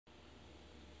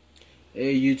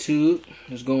Hey YouTube,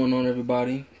 what's going on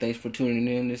everybody? Thanks for tuning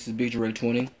in. This is Big Ray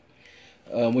 20.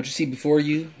 What you see before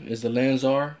you is the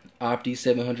Lanzar Opti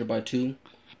 700x2.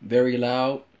 Very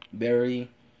loud, very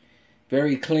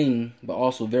clean, but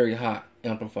also very hot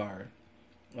amplifier.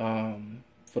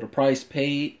 For the price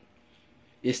paid,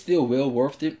 it's still well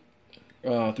worth it.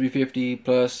 $350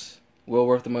 plus, well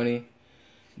worth the money.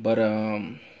 But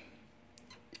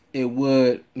it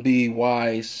would be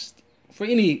wise for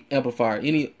any amplifier,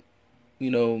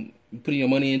 putting your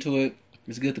money into it.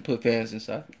 It's good to put fans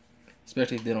inside,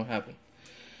 especially if they don't have them.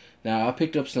 Now I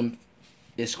picked up some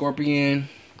XSCORPION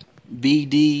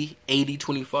VD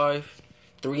 8025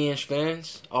 3-inch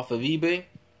fans off of eBay.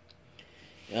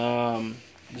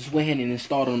 Just went ahead and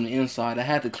installed it on the inside. I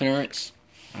had the clearance.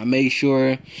 I made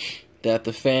sure that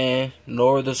the fan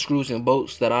nor the screws and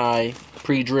bolts that I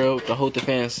pre-drilled to hold the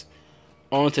fans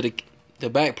onto the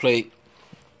back plate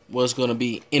was going to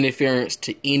be interference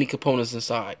to any components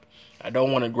inside. I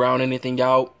don't want to ground anything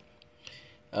out.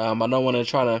 I don't want to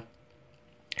try to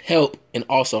help and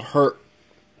also hurt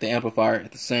the amplifier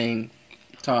at the same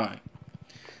time.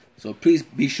 So please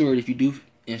be sure if you do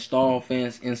install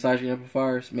fans inside your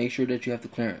amplifiers, make sure that you have the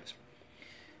clearance.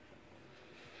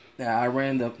 Now I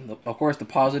ran of course the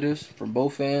positives from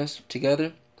both fans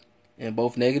together and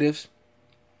both negatives.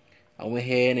 I went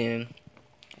ahead and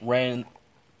ran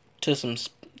to some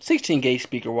 16 gauge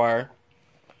speaker wire,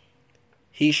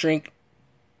 heat shrink,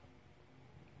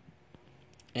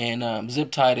 and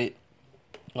zip tied it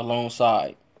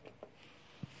alongside.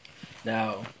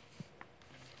 Now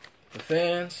the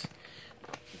fans,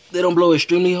 they don't blow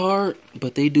extremely hard,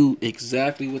 but they do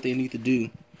exactly what they need to do,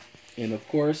 and of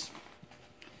course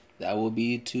that will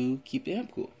be to keep the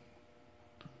amp cool.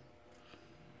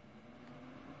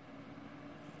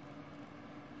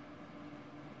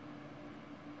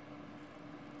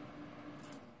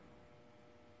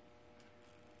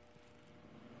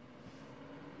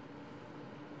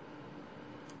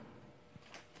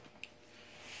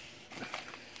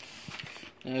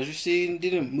 Now, as you see, it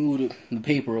didn't move the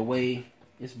paper away.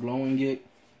 It's blowing it,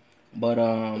 but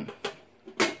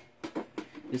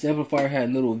this amplifier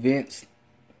had little vents.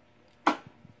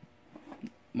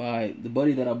 The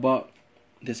buddy that I bought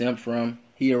this amp from,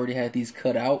 he already had these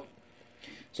cut out,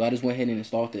 so I just went ahead and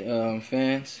installed the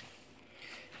fans.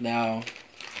 Now,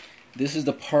 this is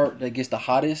the part that gets the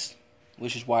hottest,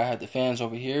 which is why I have the fans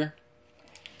over here.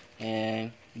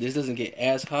 And this doesn't get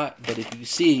as hot, but if you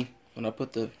see, when I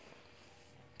put the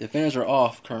fans are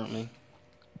off currently.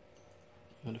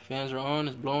 When the fans are on,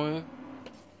 it's blowing.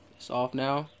 It's off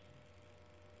now.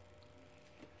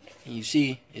 And you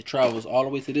see, it travels all the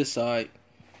way to this side.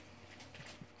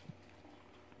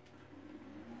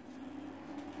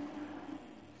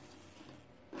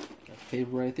 Got the paper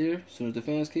right there. As soon as the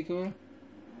fans kick on.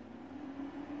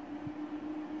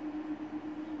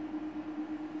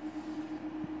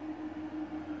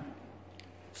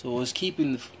 So it's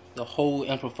keeping the whole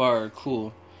amplifier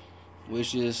cool,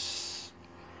 which is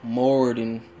more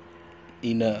than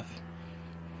enough.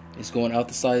 It's going out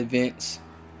the side vents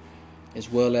as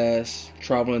well as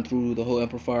traveling through the whole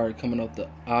amplifier, coming out the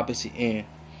opposite end.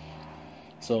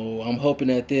 So I'm hoping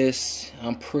that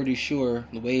I'm pretty sure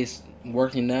the way it's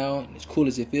working now, as cool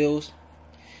as it feels,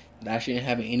 that I shouldn't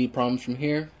have any problems from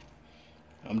here.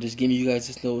 I'm just giving you guys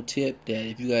this little tip that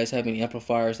if you guys have any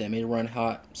amplifiers that may run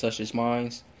hot, such as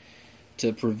mine's,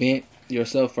 to prevent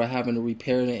yourself from having to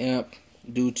repair the amp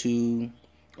due to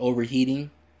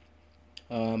overheating,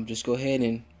 just go ahead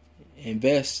and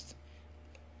invest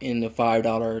in the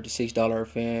 $5 to $6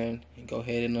 fan and go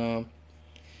ahead and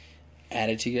add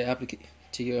it to your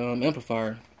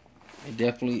amplifier. It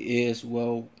definitely is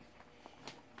well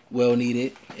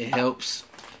needed. It helps.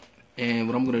 And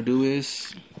what I'm gonna do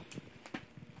is,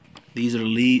 these are the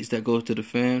leads that go to the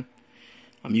fan.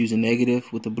 I'm using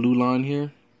negative with the blue line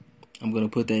here. I'm going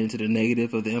to put that into the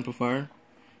negative of the amplifier.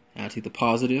 And I'll take the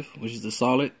positive, which is the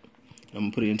solid. I'm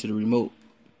going to put it into the remote.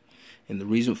 And the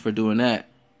reason for doing that,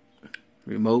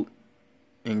 remote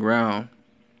and ground,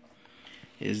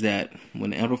 is that when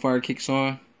the amplifier kicks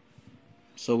on,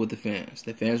 so with the fans.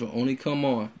 The fans will only come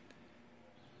on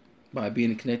by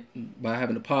having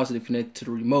the positive connected to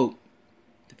the remote.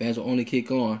 The fans will only kick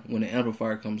on when the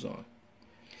amplifier comes on.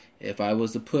 If I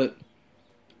was to put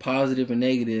positive and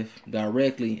negative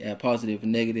directly at positive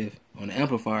and negative on the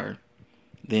amplifier,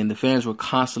 then the fans will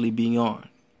constantly be on.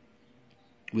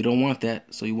 We don't want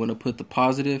that, so you want to put the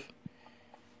positive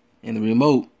in the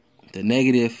remote, the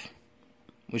negative,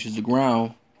 which is the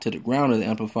ground, to the ground of the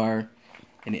amplifier,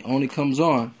 and it only comes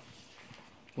on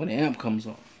when the amp comes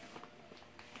on.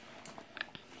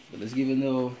 But let's give it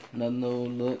another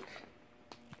look.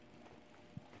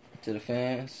 to the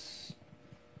fans.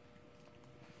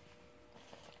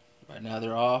 Right now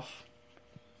they're off.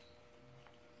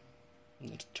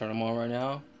 Let's turn them on right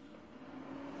now.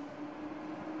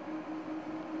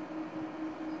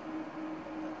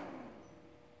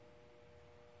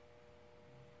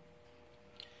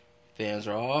 Fans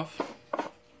are off.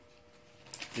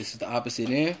 This is the opposite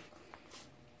end.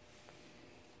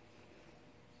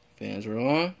 Fans are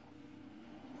on.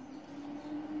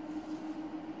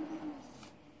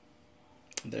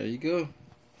 There you go.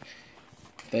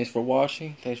 Thanks for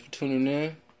watching. Thanks for tuning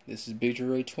in. This is Big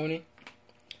Ray 20.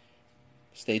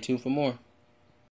 Stay tuned for more.